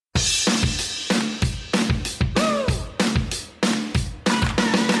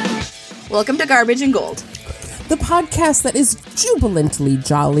Welcome to Garbage and Gold, the podcast that is jubilantly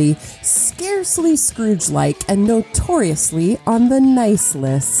jolly, scarcely Scrooge-like, and notoriously on the nice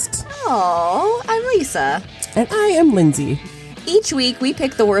list. Oh, I'm Lisa. And I am Lindsay. Each week, we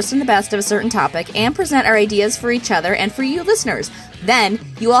pick the worst and the best of a certain topic and present our ideas for each other and for you listeners. Then,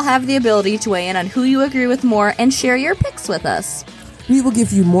 you all have the ability to weigh in on who you agree with more and share your picks with us. We will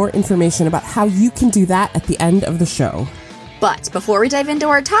give you more information about how you can do that at the end of the show. But before we dive into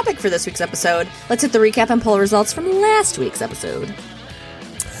our topic for this week's episode, let's hit the recap and poll results from last week's episode.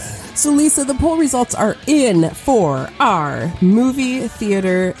 So, Lisa, the poll results are in for our movie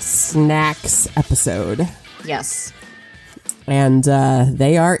theater snacks episode. Yes. And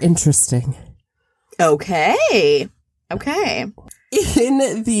they are interesting. Okay.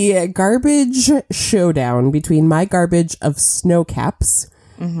 In the garbage showdown between my garbage of snow caps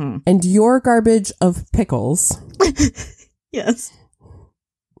and your garbage of pickles... Yes.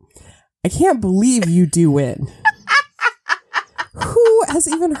 I can't believe you do win. Who has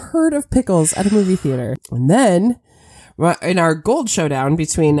even heard of pickles at a movie theater? And then, in our gold showdown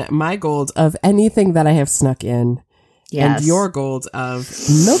between my gold of anything that I have snuck in and your gold of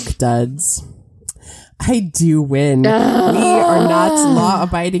milk duds, I do win. We are not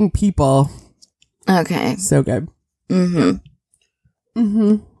law-abiding people. Okay. So good.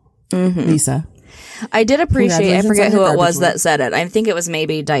 Lisa. I did appreciate, I forget who it was that said it. I think it was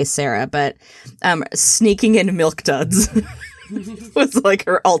maybe Dice Sarah, but sneaking in milk duds was like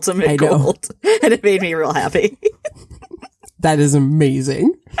her ultimate gold. And it made me real happy. That is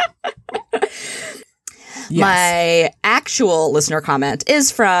amazing. Yes. My actual listener comment is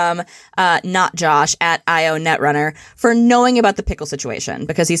from not Josh at IO Netrunner for knowing about the pickle situation,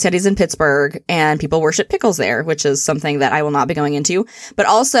 because he said he's in Pittsburgh and people worship pickles there, which is something that I will not be going into, but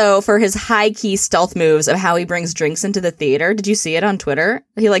also for his high key stealth moves of how he brings drinks into the theater. Did you see it on Twitter?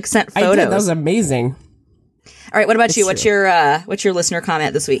 He sent photos. I did. That was amazing. All right, what about you? What's your listener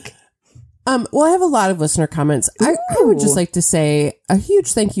comment this week? Well, I have a lot of listener comments. I would just like to say a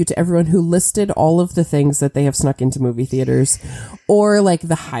huge thank you to everyone who listed all of the things that they have snuck into movie theaters, or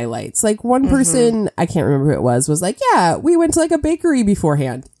the highlights. One person, I can't remember who it was like, yeah, we went to a bakery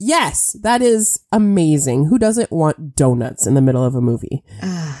beforehand. Yes, that is amazing. Who doesn't want donuts in the middle of a movie?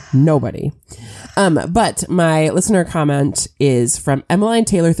 Nobody. But my listener comment is from Emmeline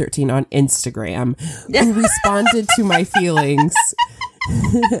Taylor 13 on Instagram, who responded to my feelings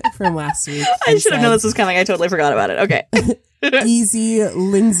from last week. I should have known this was coming. I totally forgot about it. Okay. Easy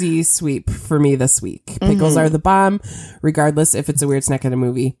Lindsay sweep for me this week. Pickles are the bomb, regardless if it's a weird snack in a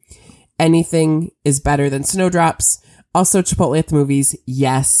movie. Anything is better than snowdrops. Also, Chipotle at the movies.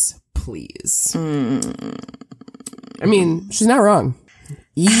 Yes, please. I mean, she's not wrong.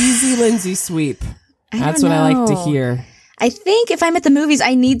 Easy Lindsay sweep. That's what I like to hear. I think if I'm at the movies,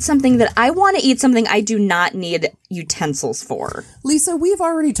 I need something that I want to eat something I do not need utensils for. Lisa, we've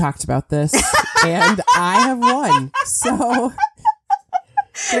already talked about this, and I have won. So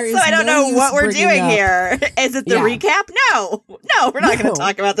I don't know what we're doing here. Is it the recap? No, we're not going to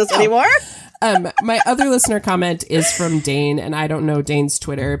talk about this anymore. My other listener comment is from Dane, and I don't know Dane's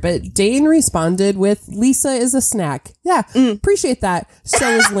Twitter, but Dane responded with, Lisa is a snack. Yeah, appreciate that. So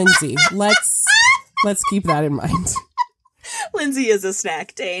is Lindsay. Let's keep that in mind. Lindsay is a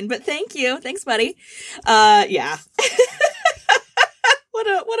snack, Dane, but thank you. Thanks, buddy. Yeah.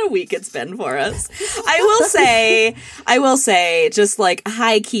 What a week it's been for us. I will say, just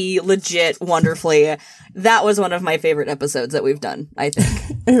high key, legit, wonderfully, that was one of my favorite episodes that we've done, I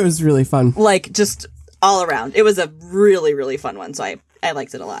think. It was really fun. Just all around. It was a really, really fun one, so I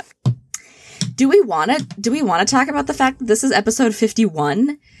liked it a lot. Do we want to talk about the fact that this is episode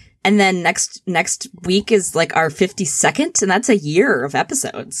 51? And then next week is our 52nd, and that's a year of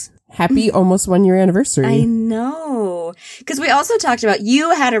episodes. Happy almost 1 year anniversary. I know. Because we also talked about,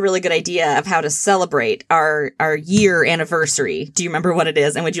 you had a really good idea of how to celebrate our year anniversary. Do you remember what it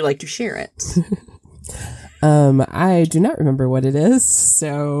is? And would you like to share it? I do not remember what it is,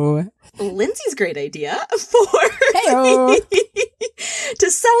 so... Lindsay's great idea to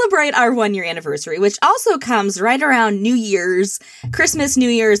celebrate our 1 year anniversary, which also comes right around New Year's, Christmas, New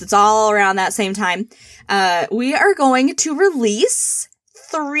Year's. It's all around that same time. We are going to release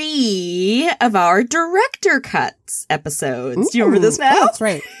 3 of our director cuts episodes. Do you remember this now? Oh, that's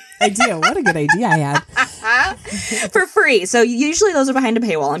right. I do. What a good idea I had. For free. So usually those are behind a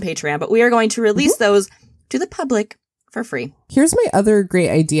paywall on Patreon, but we are going to release those to the public for free. Here's my other great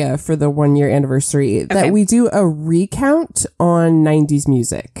idea for the 1 year anniversary, that we do a recount on 90s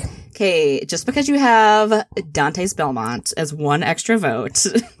music. Okay, just because you have Dante's Belmont as one extra vote.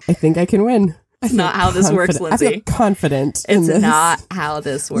 I think I can win. It's not how this works, Lindsay. I feel confident in It's this. not how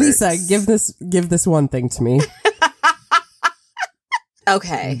this works. Lisa, give this one thing to me.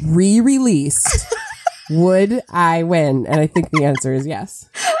 Okay. Re-released. Would I win? And I think the answer is yes.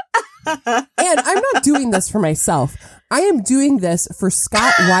 And I'm not doing this for myself. I am doing this for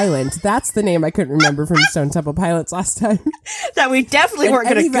Scott Weiland. That's the name I couldn't remember from Stone Temple Pilots last time. That we definitely weren't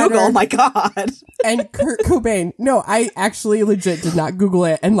going to Google. Oh my God. And Kurt Cobain. No, I actually legit did not Google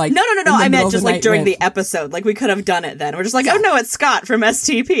it. And like, No. I meant just like during the episode. Like we could have done it then. We're just like, oh no, it's Scott from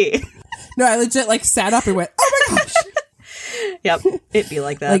STP. No, I legit like sat up and went, oh my gosh. Yep. It'd be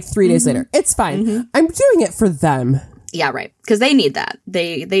like that. Like 3 days later. It's fine. I'm doing it for them. Yeah, right. Because they need that.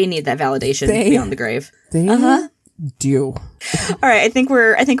 They need that validation beyond the grave. They do. All right, I think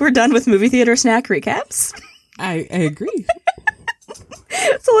we're done with movie theater snack recaps. I agree.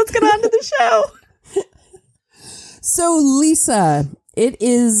 So let's get on to the show. So Lisa, it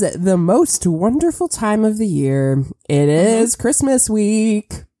is the most wonderful time of the year. It is Christmas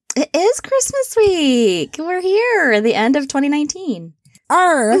week. It is Christmas week. We're here at the end of 2019.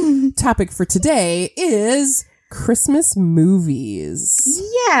 Our topic for today is Christmas movies.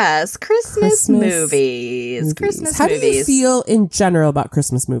 Yes, Christmas movies. Christmas How movies. do you feel in general about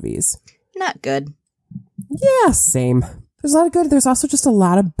Christmas movies? Not good. Yeah, same. There's a lot of good. There's also just a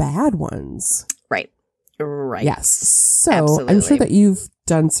lot of bad ones. Right. Yes. So Absolutely. I'm sure that you've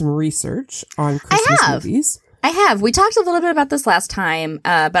done some research on Christmas movies. I have. We talked a little bit about this last time,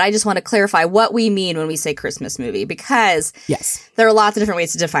 but I just want to clarify what we mean when we say Christmas movie, because there are lots of different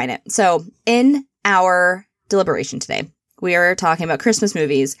ways to define it. So in our deliberation today, we are talking about Christmas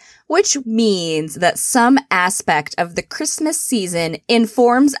movies, which means that some aspect of the Christmas season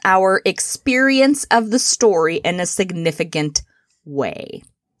informs our experience of the story in a significant way.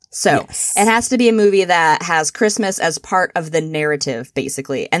 So it has to be a movie that has Christmas as part of the narrative,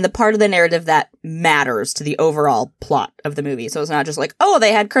 basically, and the part of the narrative that matters to the overall plot of the movie. So it's not just like, oh,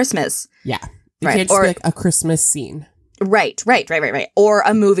 they had Christmas. Yeah. It can't just be like a Christmas scene. Right. Or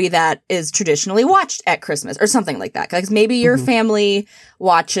a movie that is traditionally watched at Christmas or something like that. Because maybe your family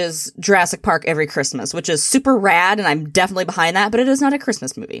watches Jurassic Park every Christmas, which is super rad, and I'm definitely behind that, but it is not a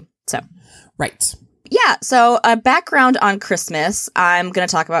Christmas movie. So. Right. Yeah, so a background on Christmas, I'm going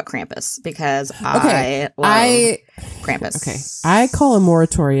to talk about Krampus because I love Krampus. Okay, I call a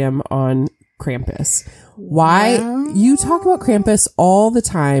moratorium on Krampus. Why? You talk about Krampus all the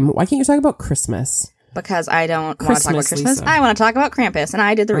time. Why can't you talk about Christmas? Because I don't want to talk about Christmas. Lisa. I want to talk about Krampus, and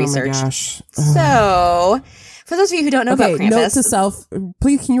I did the research. Oh my gosh. So, for those of you who don't know about Krampus. Note to self,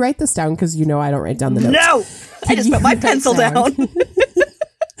 please, can you write this down? Because you know I don't write down the notes. No! I just put my pencil down.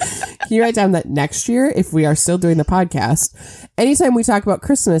 Can you write down that next year, if we are still doing the podcast, anytime we talk about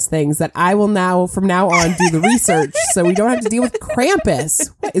Christmas things, that I will now, from now on, do the research so we don't have to deal with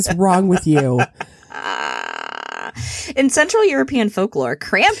Krampus? What is wrong with you? In Central European folklore,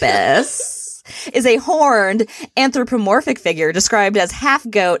 Krampus is a horned anthropomorphic figure described as half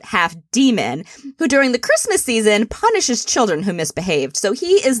goat, half demon, who during the Christmas season punishes children who misbehaved. So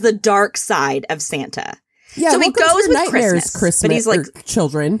he is the dark side of Santa. Yeah, so he goes with Christmas, but he's like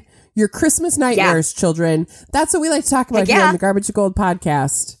children. Your Christmas nightmares, children. That's what we like to talk about here on the Garbage to Gold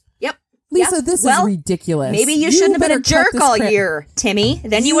podcast. Yep. Lisa, this is ridiculous. Maybe you shouldn't have been a jerk all year, Timmy.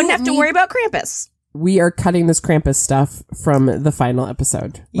 Then you wouldn't have to worry about Krampus. We are cutting this Krampus stuff from the final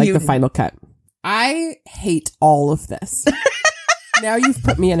episode, the final cut. I hate all of this. Now you've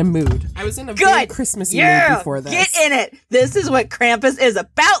put me in a mood. I was in a very Christmassy mood before this. Get in it. This is what Krampus is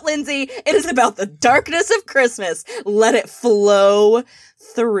about, Lindsay. It is about the darkness of Christmas. Let it flow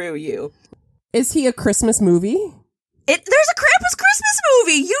through you. Is he a Christmas movie? There's a Krampus Christmas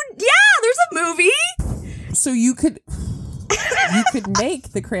movie. There's a movie. So you could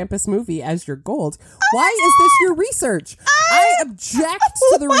make the Krampus movie as your gold. Why is this your research? I object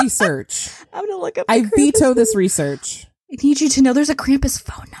to the research. I'm gonna look up. I veto this research. I need you to know there's a Krampus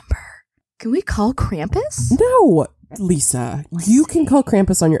phone number. Can we call Krampus? No, Lisa. You can call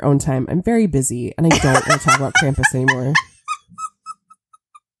Krampus on your own time. I'm very busy, and I don't want to talk about Krampus anymore.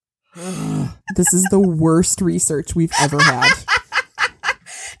 This is the worst research we've ever had.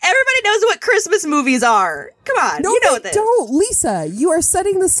 Everybody knows what Christmas movies are. Come on, no, you know this. Don't, Lisa. You are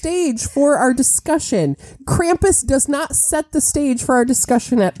setting the stage for our discussion. Krampus does not set the stage for our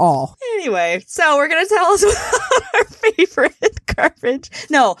discussion at all. Anyway, so we're gonna tell us about our favorite garbage.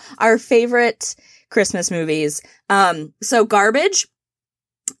 No, our favorite Christmas movies. So Garbage.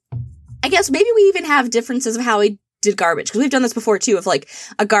 I guess maybe we even have differences of how we did Garbage, because we've done this before too, of like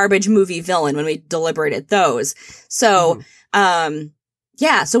a garbage movie villain when we deliberated those. So,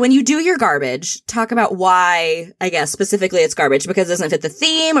 Yeah, so when you do your garbage, talk about why, I guess, specifically it's garbage, because it doesn't fit the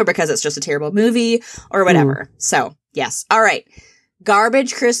theme or because it's just a terrible movie or whatever. So, yes. All right.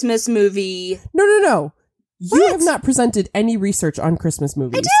 Garbage Christmas movie. No. You What? have not presented any research on Christmas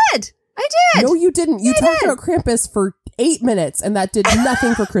movies. I did. No, you didn't. You talked about Krampus for 8 minutes, and that did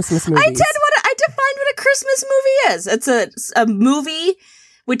nothing for Christmas movies. I defined what a Christmas movie is. It's a movie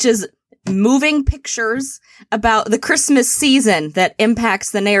which is moving pictures about the Christmas season that impacts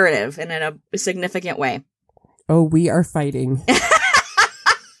the narrative in a significant way. Oh, we are fighting.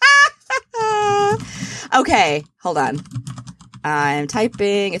 Okay, hold on. I'm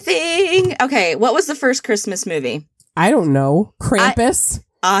typing a thing. Okay, what was the first Christmas movie? I don't know. Krampus?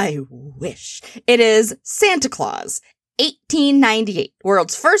 I wish. It is Santa Claus, 1898,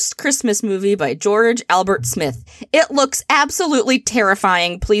 world's first Christmas movie by George Albert Smith. It looks absolutely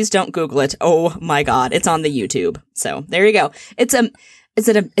terrifying. Please don't Google it. Oh my God. It's on the YouTube. So there you go. It's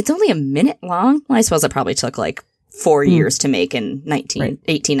only a minute long? Well, I suppose it probably took like 4 years to make in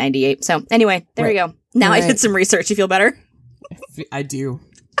 1898. So anyway, there you go. Now I did some research. You feel better? I do.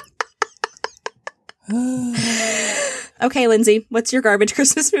 Okay, Lindsay, what's your garbage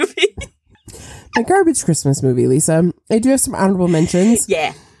Christmas movie? My garbage Christmas movie, Lisa. I do have some honorable mentions.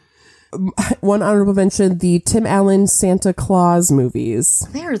 Yeah. One honorable mention, the Tim Allen Santa Claus movies.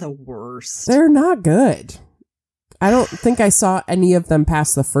 They're the worst. They're not good. I don't think I saw any of them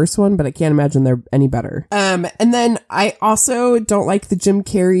past the first one, but I can't imagine they're any better. And then I also don't like the Jim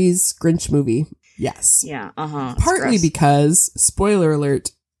Carrey's Grinch movie. Yes. Yeah, uh-huh. Partly because, spoiler alert,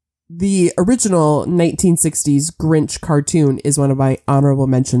 the original 1960s Grinch cartoon is one of my honorable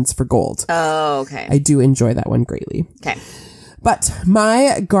mentions for gold. Oh, okay. I do enjoy that one greatly. Okay. But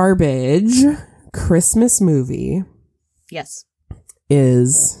my garbage Christmas movie Yes.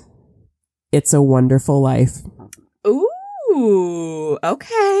 is It's a Wonderful Life. Ooh,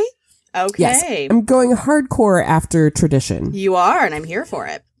 okay. Okay. Yes, I'm going hardcore after tradition. You are, and I'm here for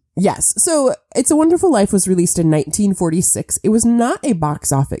it. Yes. So It's a Wonderful Life was released in 1946. It was not a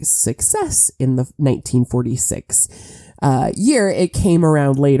box office success in the 1946 year. It came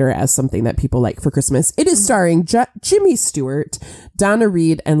around later as something that people like for Christmas. It is starring Jimmy Stewart, Donna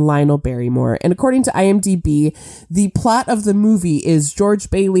Reed, and Lionel Barrymore. And according to IMDb, the plot of the movie is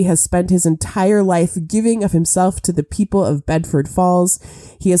George Bailey has spent his entire life giving of himself to the people of Bedford Falls.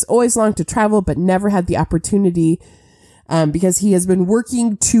 He has always longed to travel, but never had the opportunity because he has been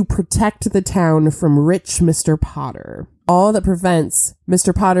working to protect the town from rich Mr. Potter. All that prevents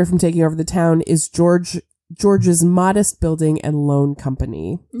Mr. Potter from taking over the town is George's modest building and loan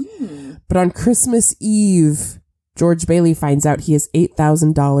company. But on Christmas Eve, George Bailey finds out he is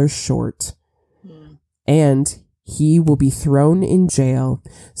 $8,000 short. And he will be thrown in jail.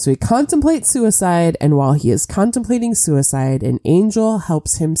 So he contemplates suicide, and while he is contemplating suicide, an angel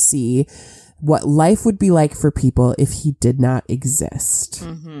helps him see what life would be like for people if he did not exist.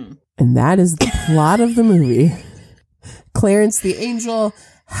 And that is the plot of the movie. Clarence the angel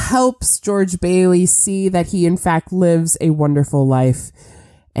helps George Bailey see that he in fact lives a wonderful life,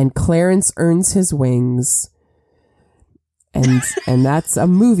 and Clarence earns his wings. And that's a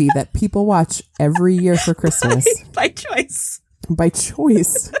movie that people watch every year for Christmas. By choice. By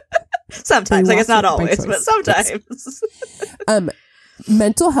choice. Sometimes. I guess not always, but sometimes.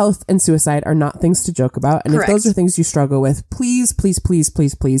 Mental health and suicide are not things to joke about. And Correct. if those are things you struggle with, please, please, please,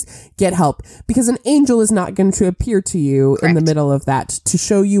 please, please get help. Because an angel is not going to appear to you in the middle of that to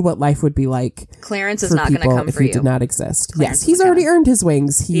show you what life would be like. Clarence is not going to come if for he you. did not exist. Clarence Yes, he's already earned his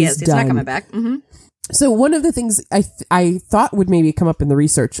wings. He's He's done. not coming back. So one of the things I thought would maybe come up in the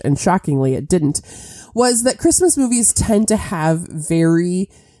research, and shockingly it didn't, was that Christmas movies tend to have very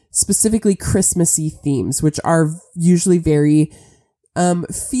specifically Christmassy themes, which are usually very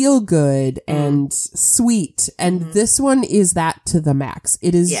feel good and sweet. And this one is that to the max.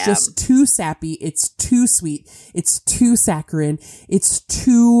 It is just too sappy. It's too sweet. It's too saccharine. It's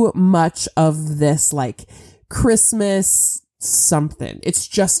too much of this like Christmas something. It's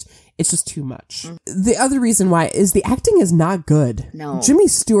just too much. The other reason why is the acting is not good. No. Jimmy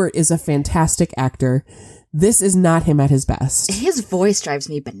Stewart is a fantastic actor. This is not him at his best. His voice drives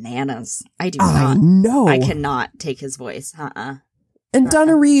me bananas. I do I not. know. I cannot take his voice. And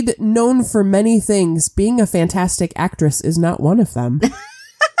Donna Reed, known for many things, being a fantastic actress is not one of them.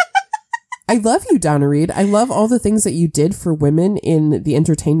 I love you, Donna Reed. I love all the things that you did for women in the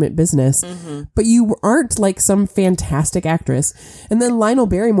entertainment business, but you aren't like some fantastic actress. And then Lionel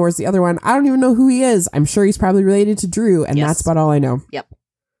Barrymore is the other one. I don't even know who he is. I'm sure he's probably related to Drew, and that's about all I know. Yep.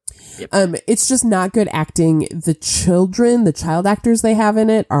 It's just not good acting. The child actors they have in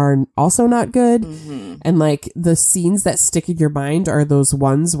it are also not good. Mm-hmm. And like the scenes that stick in your mind are those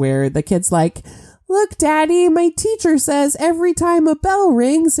ones where the kid's like, look, Daddy, my teacher says every time a bell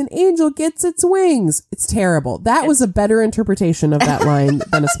rings, an angel gets its wings. It's terrible. That was a better interpretation of that line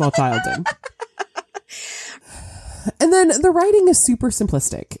than a small child did. And then the writing is super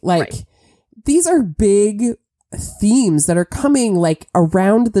simplistic. Like, these are big themes that are coming like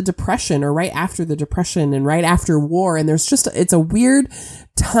around the Depression or right after the Depression and right after war. And there's just, it's a weird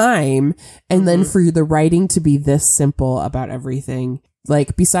time. And then for the writing to be this simple about everything,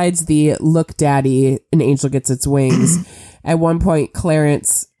 like besides the look, Daddy, an angel gets its wings. At one point,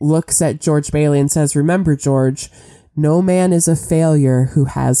 Clarence looks at George Bailey and says, remember, George, no man is a failure who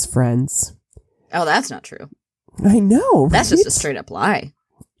has friends. Oh, that's not true. I know. Right? That's just a straight up lie.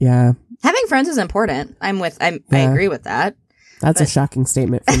 Yeah. Having friends is important. I agree with that. That's a shocking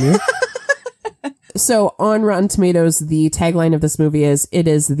statement from you. So on Rotten Tomatoes, the tagline of this movie is, it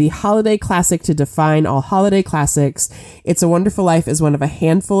is the holiday classic to define all holiday classics. It's a Wonderful Life is one of a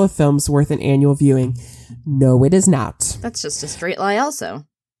handful of films worth an annual viewing. No, it is not. That's just a straight lie also.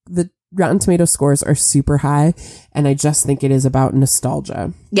 The Rotten Tomato scores are super high, and I just think it is about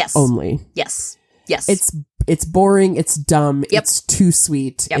nostalgia. Yes. Only. Yes. It's boring, it's dumb, Yep. it's too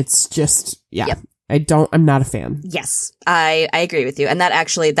sweet. Yep. It's just, Yep. I'm not a fan. Yes, I agree with you. And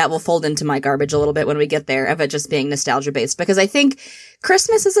that will fold into my garbage a little bit when we get there, of it just being nostalgia based, because I think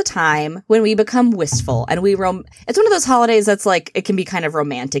Christmas is a time when we become wistful and it's one of those holidays that's like, it can be kind of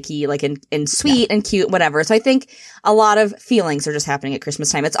romantic-y, like and sweet and cute, whatever. So I think a lot of feelings are just happening at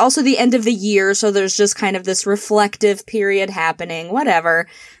Christmas time. It's also the end of the year, so there's just kind of this reflective period happening, whatever.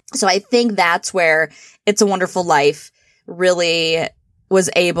 So I think that's where It's a Wonderful Life really was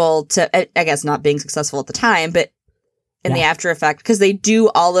able to, I guess not being successful at the time, but in the after effect, because they do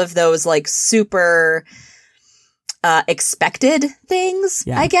all of those like super expected things,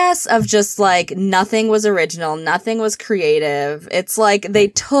 I guess, of just like nothing was original, nothing was creative. It's like they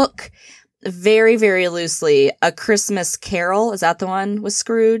took very, very loosely A Christmas Carol. Is that the one with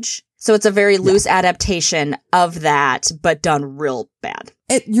Scrooge? So it's a very loose adaptation of that, but done real bad.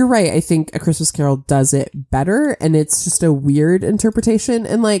 You're right. I think A Christmas Carol does it better, and it's just a weird interpretation.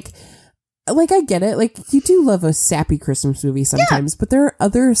 And like I get it. Like, you do love a sappy Christmas movie sometimes, but there are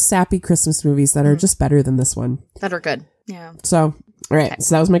other sappy Christmas movies that are just better than this one. That are good. Yeah. So, all right. Okay.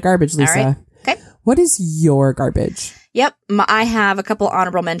 So that was my garbage, Lisa. All right. Okay. What is your garbage? Yep. I have a couple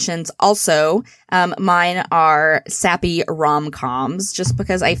honorable mentions also. Mine are sappy rom-coms, just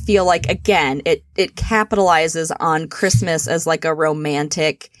because I feel like, again, it capitalizes on Christmas as like a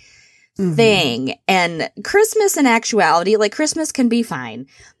romantic thing. And Christmas in actuality, like Christmas can be fine,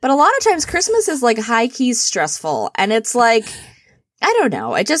 but a lot of times Christmas is like high key stressful. And it's like, I don't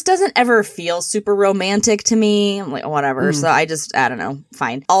know. It just doesn't ever feel super romantic to me. I'm like, whatever. So I don't know.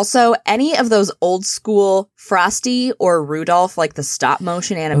 Fine. Also, any of those old school Frosty or Rudolph, like the stop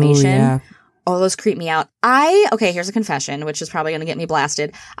motion animation. Oh, those creep me out. Okay, here's a confession, which is probably going to get me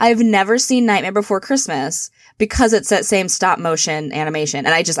blasted. I've never seen Nightmare Before Christmas because it's that same stop motion animation.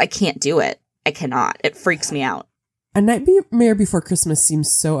 And I can't do it. I cannot. It freaks me out. A Nightmare Before Christmas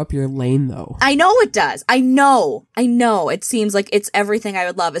seems so up your lane, though. I know it does. I know. It seems like it's everything I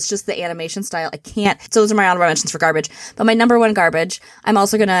would love. It's just the animation style. I can't. So those are my honorable mentions for garbage. But my number one garbage, I'm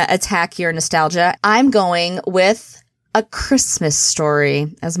also going to attack your nostalgia. I'm going with A Christmas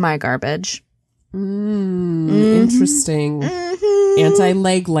Story as my garbage. Interesting.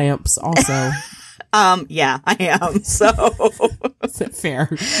 Anti-leg lamps also. Yeah, I am. So fair.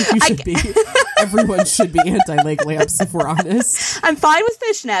 You should be. Everyone should be anti-leg lamps, if we're honest. I'm fine with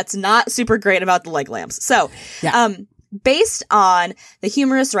fishnets, not super great about the leg lamps. So, based on the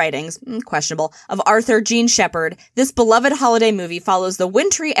humorous writings, questionable, of Arthur Gene Shepard, this beloved holiday movie follows the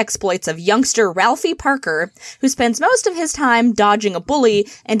wintry exploits of youngster Ralphie Parker, who spends most of his time dodging a bully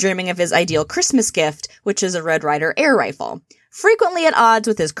and dreaming of his ideal Christmas gift, which is a Red Ryder air rifle. Frequently at odds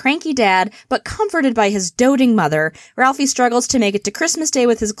with his cranky dad, but comforted by his doting mother, Ralphie struggles to make it to Christmas Day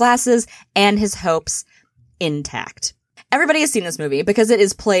with his glasses and his hopes intact. Everybody has seen this movie because it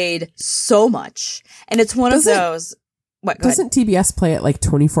is played so much, and it's one of those... What? Doesn't TBS play it like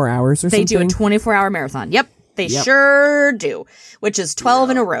 24 hours or something? They do a 24-hour marathon. Yep. They sure do. Which is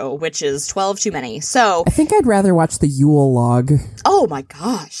 12 in a row, which is 12 too many. So... I think I'd rather watch the Yule log. Oh my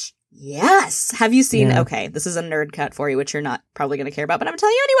gosh. Yes. Have you seen... Okay, this is a nerd cut for you, which you're not probably going to care about, but I'm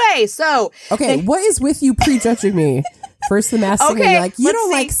telling you anyway. So... Okay, what is with you prejudging me? First the Masked Singer, you're like, you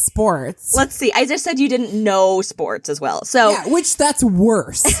don't like sports. Let's see. I just said you didn't know sports as well. So... Yeah, which that's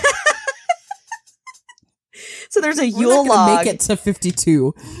worse. So there's a We're Yule not gonna log. make it to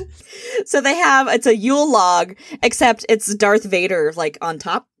 52. So it's a Yule log, except it's Darth Vader, like, on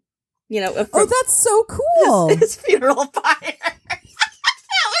top. You know, Oh, that's so cool. his funeral pyre.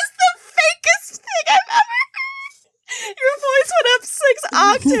 That was the fakest thing I've ever heard. Your voice went up 6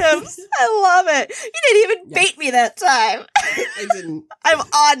 octaves. I love it. You didn't even bait me that time. I didn't. I'm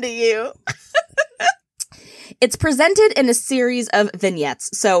on to you. It's presented in a series of vignettes.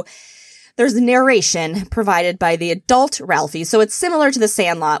 So there's narration provided by the adult Ralphie. So it's similar to The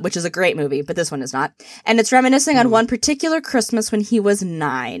Sandlot, which is a great movie, but this one is not. And it's reminiscing on one particular Christmas when he was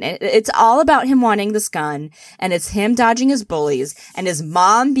 9. It's all about him wanting this gun, and it's him dodging his bullies, and his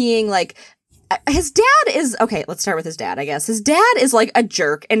mom being like, his dad is, okay, let's start with his dad, I guess. His dad is like a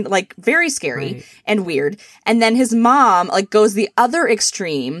jerk and like very scary and weird. And then his mom like goes the other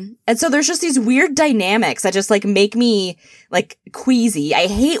extreme. And so there's just these weird dynamics that just like make me like queasy. I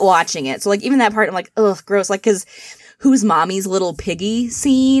hate watching it. So like even that part, I'm like, ugh, gross. Like, cause who's mommy's little piggy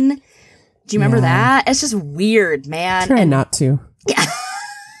scene? Do you remember that? It's just weird, man. Try not to. Yeah.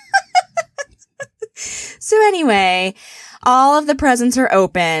 So anyway, all of the presents are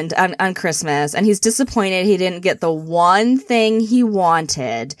opened on Christmas, and he's disappointed he didn't get the one thing he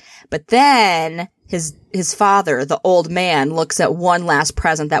wanted. But then his father, the old man, looks at one last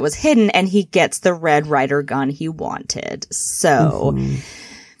present that was hidden, and he gets the Red Ryder gun he wanted. So,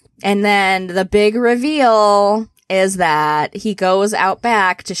 and then the big reveal is that he goes out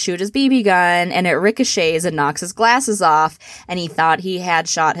back to shoot his BB gun, and it ricochets and knocks his glasses off, and he thought he had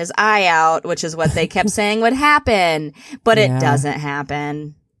shot his eye out, which is what they kept saying would happen, but it doesn't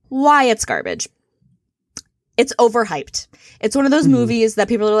happen. Why? It's garbage. It's overhyped. It's one of those movies that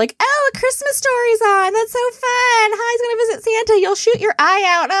people are like, oh, A Christmas Story's on. That's so fun. Hi, he's going to visit Santa. You'll shoot your eye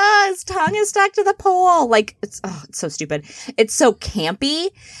out. Oh, his tongue is stuck to the pole. Like, it's so stupid. It's so campy,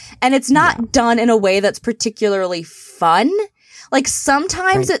 and it's not done in a way that's particularly fun. Like,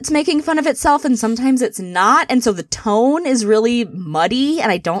 sometimes it's making fun of itself, and sometimes it's not. And so the tone is really muddy,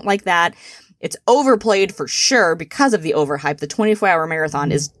 and I don't like that. It's overplayed for sure because of the overhype. The 24-hour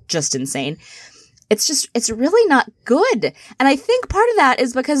marathon is just insane. It's really not good. And I think part of that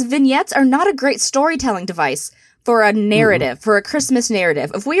is because vignettes are not a great storytelling device for a narrative, for a Christmas narrative.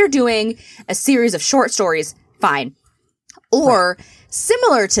 If we are doing a series of short stories, fine. Or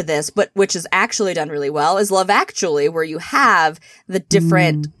similar to this, but which is actually done really well, is Love Actually, where you have the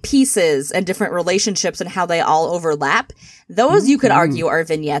different pieces and different relationships and how they all overlap. Those you could argue are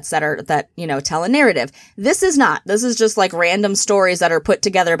vignettes that tell a narrative. This is not. This is just like random stories that are put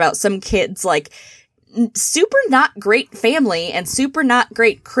together about some kids like super not great family and super not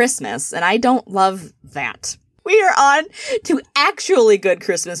great Christmas. And I don't love that. We are on to actually good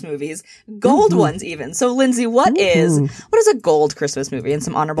Christmas movies, gold ones even. So, Lindsay, what is a gold Christmas movie, and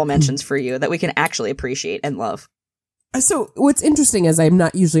some honorable mentions for you that we can actually appreciate and love? So what's interesting is I'm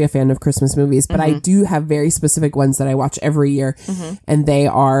not usually a fan of Christmas movies, but I do have very specific ones that I watch every year, and they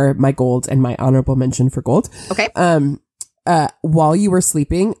are my gold and my honorable mention for gold. Okay. While You Were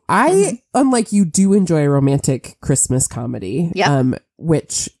Sleeping, I, unlike you, do enjoy a romantic Christmas comedy,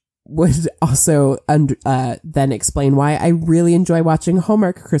 which would also then explain why I really enjoy watching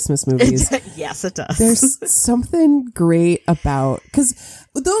Hallmark Christmas movies. Yes, it does. There's something great about, because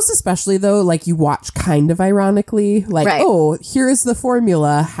those especially, though, like you watch kind of ironically, like, oh, here's the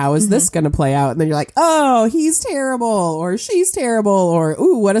formula. How is this going to play out? And then you're like, oh, he's terrible, or she's terrible, or,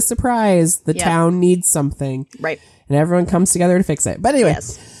 ooh, what a surprise. The town needs something. Right. And everyone comes together to fix it. But anyway.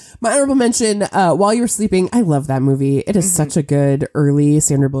 My honorable mention, While You Were Sleeping, I love that movie. It is such a good early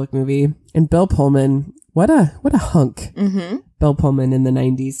Sandra Bullock movie. And Bill Pullman, what a hunk. Bill Pullman in the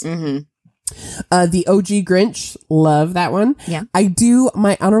 90s. The OG Grinch, love that one. Yeah.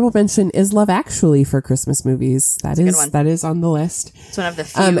 My honorable mention is Love Actually for Christmas movies. That is on the list. It's one of the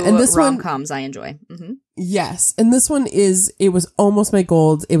few rom-coms I enjoy. Yes. And this one it was almost my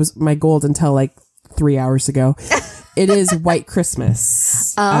gold. It was my gold until like 3 hours ago. It is White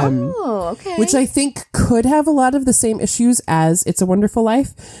Christmas. Okay. Which I think could have a lot of the same issues as It's a Wonderful Life.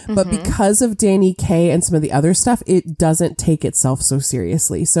 But because of Danny Kaye and some of the other stuff, it doesn't take itself so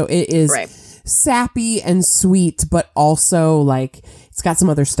seriously. So it is sappy and sweet, but also like it's got some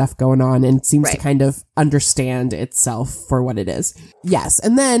other stuff going on and seems to kind of understand itself for what it is. Yes.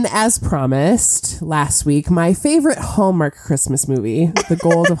 And then, as promised last week, my favorite Hallmark Christmas movie, the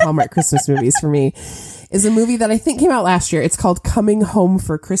gold of Hallmark Christmas movies for me, is a movie that I think came out last year. It's called Coming Home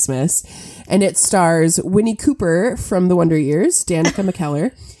for Christmas, and it stars Winnie Cooper from The Wonder Years, Danica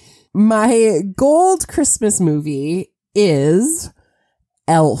McKellar. My gold Christmas movie is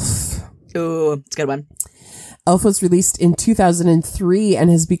Elf. Ooh, it's a good one. Elf was released in 2003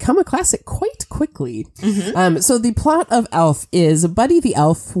 and has become a classic quite quickly. So the plot of Elf is Buddy the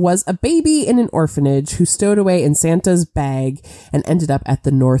Elf was a baby in an orphanage who stowed away in Santa's bag and ended up at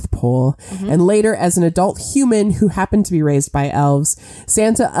the North Pole. And later, as an adult human who happened to be raised by elves,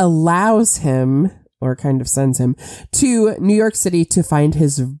 Santa allows him, or kind of sends him, to New York City to find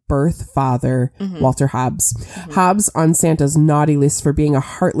his birth father, Walter Hobbs. Hobbs, on Santa's naughty list for being a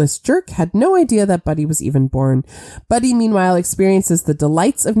heartless jerk, had no idea that Buddy was even born. Buddy, meanwhile, experiences the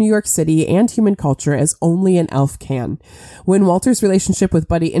delights of New York City and human culture as only an elf can. When Walter's relationship with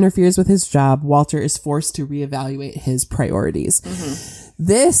Buddy interferes with his job, Walter is forced to reevaluate his priorities.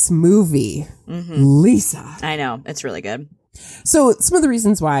 This movie, Lisa. I know. It's really good. So some of the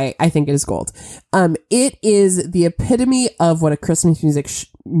reasons why I think it is gold. It is the epitome of what a Christmas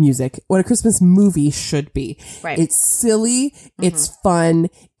what a Christmas movie should be. Right. It's silly. It's fun.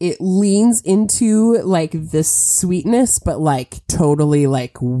 It leans into like this sweetness, but like totally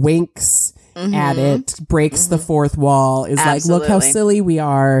like winks at it, breaks the fourth wall, is Absolutely. like, look how silly we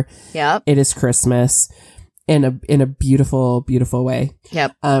are. Yep. It is Christmas in a beautiful, beautiful way.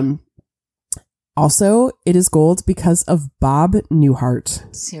 Yep. Also, it is gold because of Bob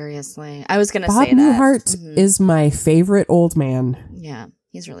Newhart. Seriously. I was going to Bob say that. Newhart is my favorite old man. Yeah.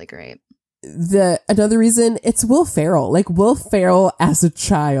 He's really great. Another reason, it's Will Ferrell. Like, Will Ferrell as a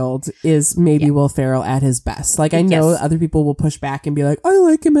child is maybe Will Ferrell at his best. Like, I know other people will push back and be like, I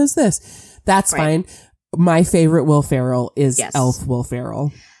like him as this. That's fine. My favorite Will Ferrell is Elf Will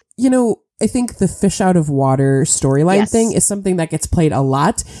Ferrell. You know, I think the fish out of water storyline thing is something that gets played a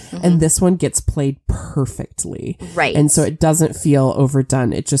lot, and this one gets played perfectly. Right. And so it doesn't feel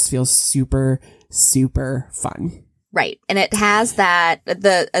overdone. It just feels super, super fun. Right. And it has that,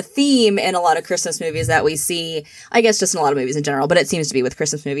 a theme in a lot of Christmas movies that we see, I guess just in a lot of movies in general, but it seems to be with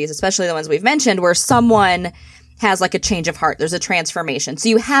Christmas movies, especially the ones we've mentioned, where someone has like a change of heart. There's a transformation. So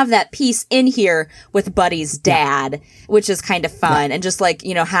you have that piece in here with Buddy's dad, which is kind of fun. And just like,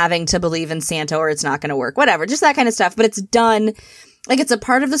 you know, having to believe in Santa or it's not going to work, whatever, just that kind of stuff. But it's done like it's a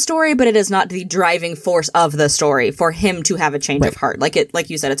part of the story, but it is not the driving force of the story for him to have a change of heart. Like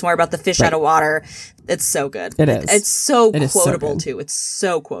you said, it's more about the fish out of water. It's so good. It is. It's so it quotable too. It's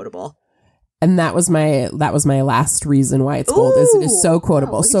so quotable. And that was my last reason why it's gold, is it is so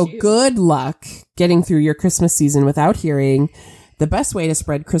quotable. Oh, so good luck getting through your Christmas season without hearing. The best way to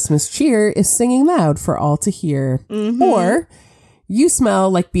spread Christmas cheer is singing loud for all to hear. Or you smell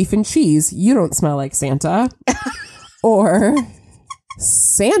like beef and cheese. You don't smell like Santa. Or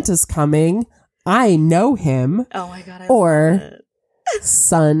Santa's coming. I know him. Oh my God. I or love it.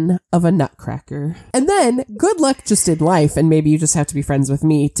 Son of a nutcracker. And then good luck just in life. And maybe you just have to be friends with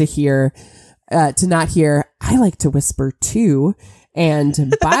me to hear, to not hear, I like to whisper too.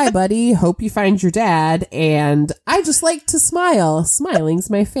 And bye, buddy. Hope you find your dad. And I just like to smile. Smiling's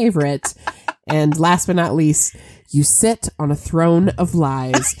my favorite. And last but not least, you sit on a throne of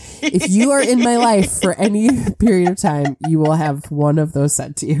lies. If you are in my life for any period of time, you will have one of those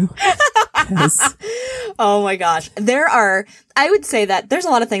said to you. Oh my gosh. I would say that there's a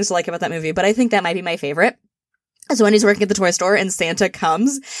lot of things to like about that movie, but I think that might be my favorite. So when he's working at the toy store and Santa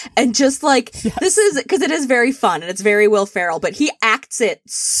comes and just like, this is, because it is very fun and it's very Will Ferrell, but he acts it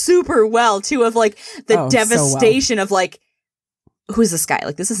super well too, of like the devastation of like, who's this guy?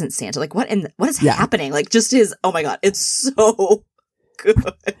 Like, this isn't Santa. Like, what is happening? Like, just his, oh my God, it's so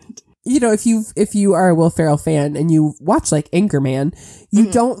good. You know, if you are a Will Ferrell fan and you watch like Anchorman,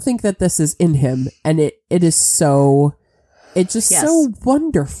 you don't think that this is in him, and it is so, it's just so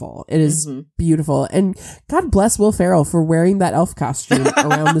wonderful. It is beautiful, and God bless Will Ferrell for wearing that elf costume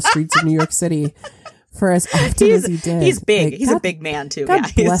around the streets of New York City for as often as he did. He's big. Like, he's a big man too.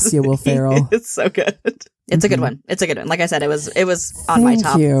 God bless you, Will Ferrell. It's so good. It's a good one. It's a good one. Like I said, it was on my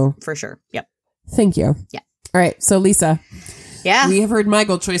top for sure. Yep. Thank you. Yeah. All right. So Lisa. Yeah. We have heard my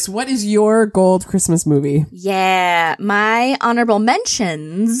gold choice. What is your gold Christmas movie? Yeah. My honorable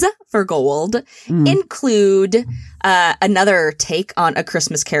mentions for gold include another take on A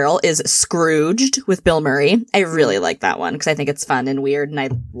Christmas Carol is Scrooged with Bill Murray. I really like that one because I think it's fun and weird and I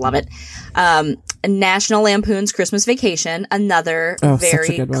love it. National Lampoon's Christmas Vacation, another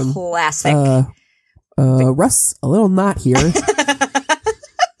very classic. Russ, a little not here.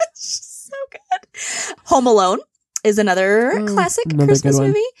 So good. Home Alone is another classic Christmas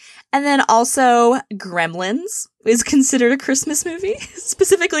movie. And then also Gremlins is considered a Christmas movie.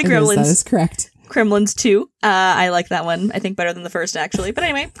 Specifically Gremlins. That is correct. Gremlins 2. I like that one, I think, better than the first, actually. But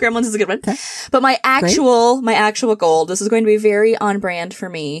anyway, Gremlins is a good one. Okay. But my actual gold, this is going to be very on brand for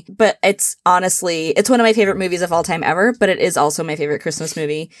me, but it's honestly, it's one of my favorite movies of all time ever, but it is also my favorite Christmas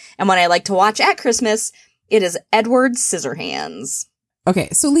movie. And one I like to watch at Christmas It is Edward Scissorhands. Okay,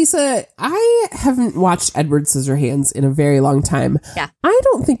 so Lisa, I haven't watched Edward Scissorhands in a very long time. Yeah. I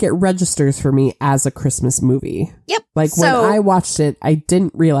don't think it registers for me as a Christmas movie. Yep. Like when I watched it, I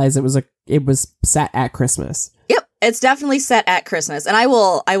didn't realize it was set at Christmas. Yep. It's definitely set at Christmas. And I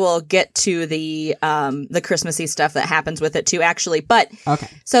will get to the Christmassy stuff that happens with it too, actually. But okay.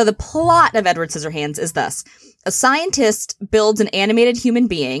 So the plot of Edward Scissorhands is thus. A scientist builds an animated human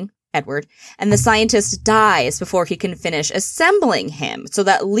being, Edward, and the scientist dies before he can finish assembling him. So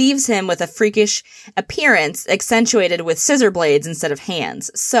that leaves him with a freakish appearance accentuated with scissor blades instead of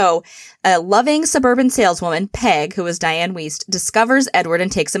hands. So a loving suburban saleswoman, Peg, who is Diane Wiest, discovers Edward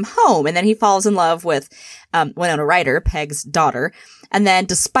and takes him home. And then he falls in love with Winona Ryder, Peg's daughter. And then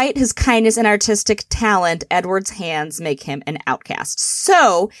despite his kindness and artistic talent, Edward's hands make him an outcast.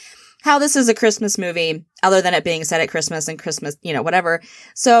 So how this is a Christmas movie, other than it being set at Christmas and Christmas, whatever.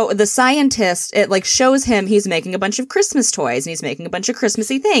 So the scientist, it like shows him he's making a bunch of Christmas toys and he's making a bunch of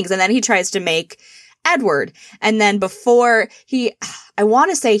Christmassy things. And then he tries to make Edward. And then before I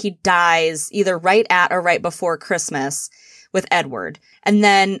want to say he dies either right at or right before Christmas with Edward. And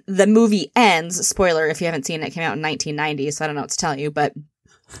then the movie ends, spoiler if you haven't seen it, it came out in 1990, so I don't know what to tell you, but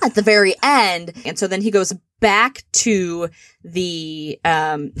at the very end. And so then he goes back to the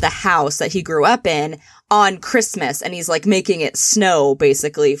house that he grew up in on Christmas, and he's like making it snow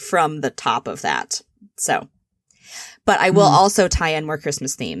basically from the top of that. So, but I will also tie in more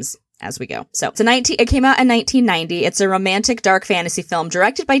Christmas themes as we go. So it came out in 1990. It's a romantic dark fantasy film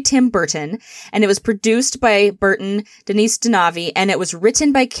directed by Tim Burton, and it was produced by Burton, Denise Danavi, and it was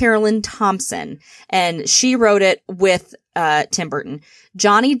written by Carolyn Thompson, and she wrote it with Tim Burton.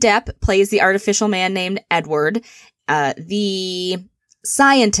 Johnny Depp plays the artificial man named Edward. The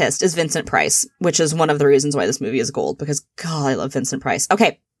scientist is Vincent Price, which is one of the reasons why this movie is gold, because God, I love Vincent Price.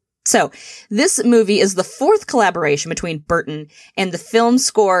 Okay. So this movie is the fourth collaboration between Burton and the film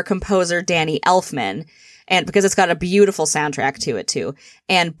score composer Danny Elfman, and because it's got a beautiful soundtrack to it too.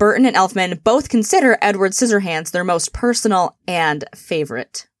 And Burton and Elfman both consider Edward Scissorhands their most personal and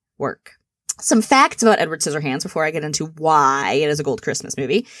favorite work. Some facts about Edward Scissorhands before I get into why it is a gold Christmas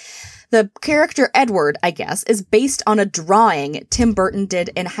movie. The character Edward, I guess, is based on a drawing Tim Burton did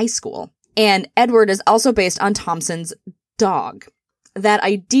in high school. And Edward is also based on Thompson's dog. That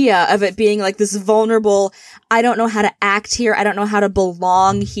idea of it being like this vulnerable, I don't know how to act here, I don't know how to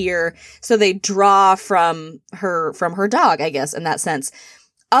belong here. So they draw from her dog, I guess, in that sense.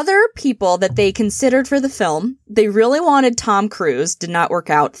 Other people that they considered for the film, they really wanted Tom Cruise, did not work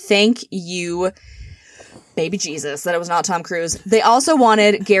out. Thank you, baby Jesus, that it was not Tom Cruise. They also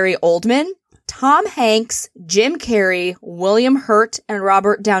wanted Gary Oldman, Tom Hanks, Jim Carrey, William Hurt, and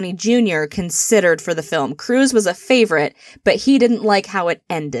Robert Downey Jr. considered for the film. Cruise was a favorite, but he didn't like how it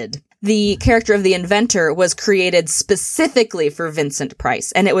ended. The character of the inventor was created specifically for Vincent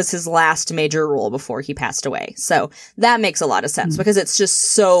Price, and it was his last major role before he passed away. So that makes a lot of sense because it's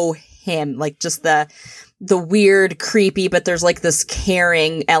just so him, like just the weird, creepy, but there's like this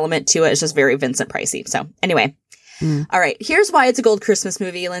caring element to it. It's just very Vincent Pricey. So anyway. All right. Here's why it's a gold Christmas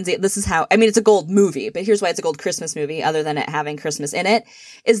movie, Lindsay. This is how, it's a gold movie, but here's why it's a gold Christmas movie, other than it having Christmas in it,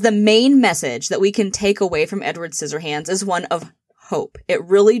 is the main message that we can take away from Edward Scissorhands is one of hope. It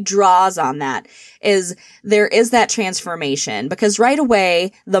really draws on that, is there is that transformation, because right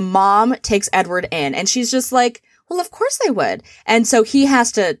away, the mom takes Edward in and she's just like, well, of course they would. And so he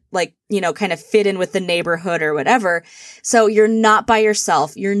has to kind of fit in with the neighborhood or whatever. So you're not by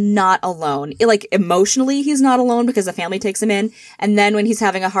yourself. You're not alone. Like emotionally, he's not alone because the family takes him in. And then when he's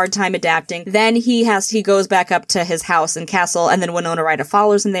having a hard time adapting, then he goes back up to his house and castle, and then Winona Ryder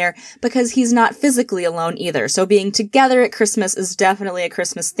follows him there because he's not physically alone either. So being together at Christmas is definitely a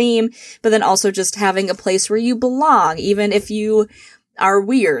Christmas theme, but then also just having a place where you belong, even if you are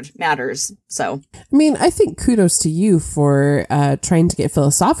weird, matters. So I think kudos to you for trying to get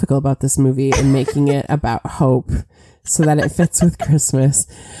philosophical about this movie and making it about hope so that it fits with Christmas.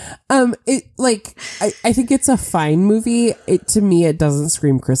 I think it's a fine movie. To me, it doesn't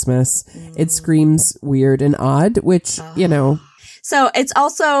scream Christmas. It screams weird and odd, which, So it's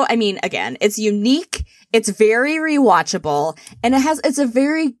also, again, it's unique. It's very rewatchable, and it's a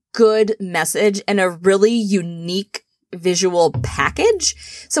very good message and a really unique visual package.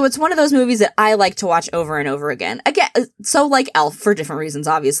 So it's one of those movies that I like to watch over and over again. Again, so like Elf for different reasons,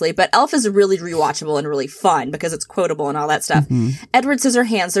 obviously, but Elf is really rewatchable and really fun because it's quotable and all that stuff. Edward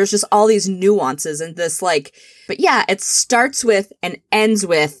Scissorhands, there's just all these nuances and this but yeah, it starts with and ends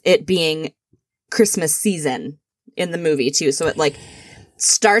with it being Christmas season in the movie too. So it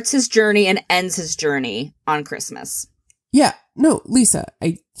starts his journey and ends his journey on Christmas. Yeah. No, Lisa,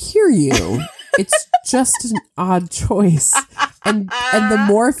 I hear you. It's just an odd choice. And the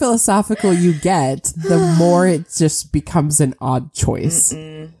more philosophical you get, the more it just becomes an odd choice.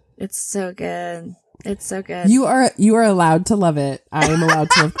 It's so good. It's so good. You are allowed to love it. I am allowed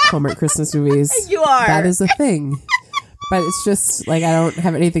to love Hallmark Christmas movies. You are. That is a thing. But it's just like I don't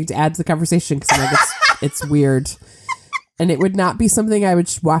have anything to add to the conversation because I'm like it's weird. And it would not be something I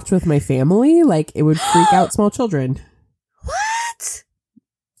would watch with my family. Like, it would freak out small children. What?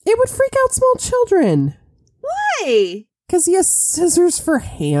 It would freak out small children. Why? Because he has scissors for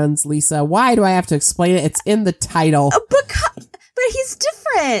hands, Lisa. Why do I have to explain it? It's in the title. But he's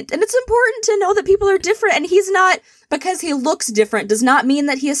different. And it's important to know that people are different. And he's not, because he looks different, does not mean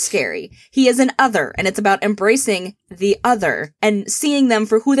that he is scary. He is an other. And it's about embracing the other and seeing them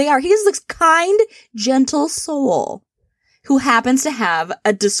for who they are. He is this kind, gentle soul who happens to have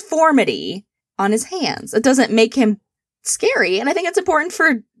a disformity on his hands. It doesn't make him scary. And I think it's important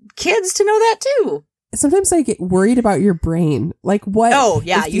for kids to know that too. Sometimes I get worried about your brain. Like, what? Oh,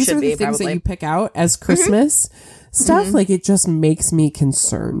 yeah, you these should are the be, things probably. that you pick out as Christmas stuff. Like, it just makes me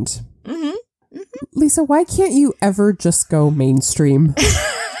concerned. Lisa, why can't you ever just go mainstream?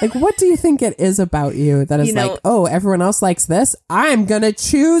 Like, what do you think it is about you that is like, oh, everyone else likes this? I'm going to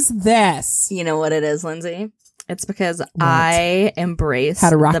choose this. You know what it is, Lindsay? It's because I embrace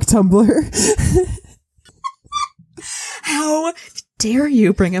Had a rock tumbler. How dare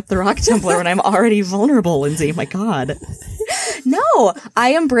you bring up the rock tumbler when I'm already vulnerable, Lindsay? My God. No,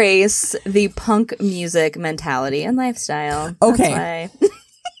 I embrace the punk music mentality and lifestyle. Okay.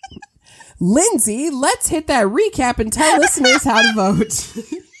 Lindsay, let's hit that recap and tell listeners how to vote.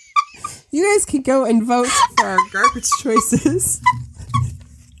 You guys can go and vote for our garbage choices.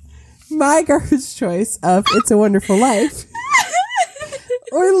 My garbage choice of It's a Wonderful Life.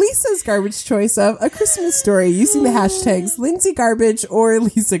 Or Lisa's garbage choice of A Christmas Story using the hashtags Lindsay Garbage or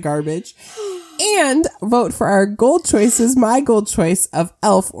Lisa Garbage. And vote for our gold choices, my gold choice of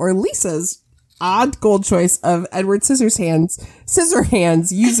Elf or Lisa's odd gold choice of Edward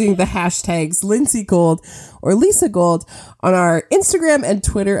Scissorhands using the hashtags Lindsay Gold or Lisa Gold on our Instagram and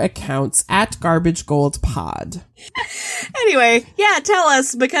Twitter accounts at Garbage Gold Pod. Anyway, yeah, tell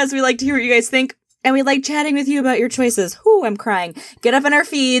us because we like to hear what you guys think. And we like chatting with you about your choices. Whoo, I'm crying. Get up in our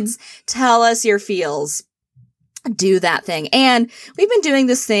feeds. Tell us your feels. Do that thing. And we've been doing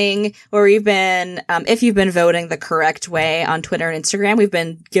this thing where we've been, if you've been voting the correct way on Twitter and Instagram, we've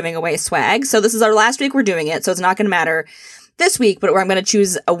been giving away swag. So this is our last week we're doing it. So it's not going to matter this week, but I'm going to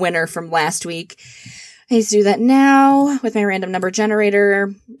choose a winner from last week. I need to do that now with my random number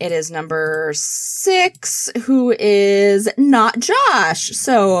generator. It is number 6, who is not Josh.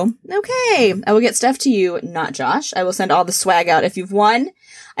 So, okay. I will get stuff to you, not Josh. I will send all the swag out. If you've won,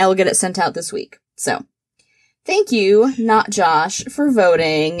 I will get it sent out this week. So, thank you, not Josh, for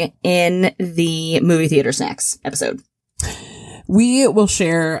voting in the Movie Theater Snacks episode. We will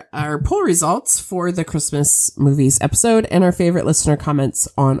share our poll results for the Christmas movies episode and our favorite listener comments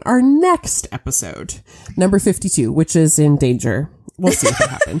on our next episode, number 52, which is in danger. We'll see if it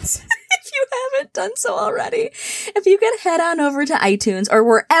happens. If you haven't done so already, if you could head on over to iTunes or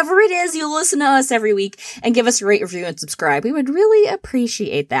wherever it is you listen to us every week and give us a rate, review, and subscribe, we would really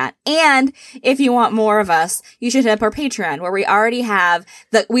appreciate that. And if you want more of us, you should hit up our Patreon, where we already have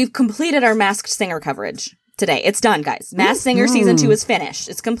we've completed our Masked Singer coverage. Today. It's done, guys. Masked Singer season 2 is finished.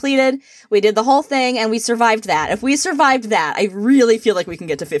 It's completed. We did the whole thing and we survived that. If we survived that, I really feel like we can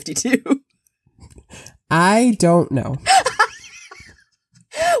get to 52. I don't know.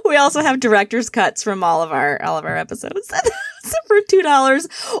 We also have director's cuts from all of our episodes for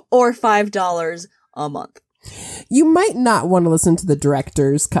 $2 or $5 a month. You might not want to listen to the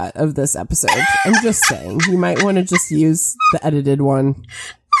director's cut of this episode. I'm just saying. You might want to just use the edited one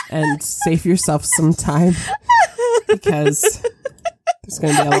and save yourself some time, because there's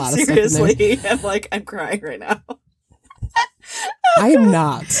going to be a lot of stuff in there. Seriously, I'm crying right now. I am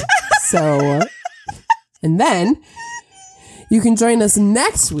not. So, and then you can join us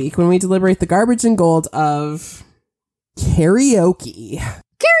next week when we deliberate the garbage and gold of karaoke.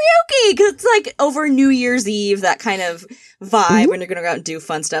 Because it's like over New Year's Eve, that kind of vibe when you're going to go out and do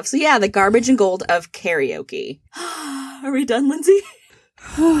fun stuff. So yeah, the garbage and gold of karaoke. Are we done, Lindsay?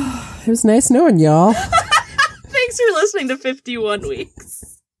 It was nice knowing y'all. Thanks for listening to 51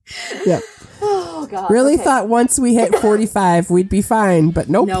 weeks. Yep. Oh, God. Really okay. thought once we hit 45, we'd be fine, but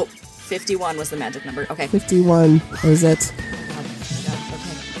nope. Nope. 51 was the magic number. Okay. 51 was it. Okay.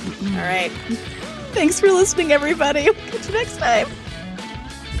 All right. Thanks for listening, everybody. We'll catch you next time.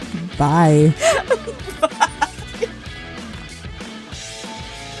 Bye.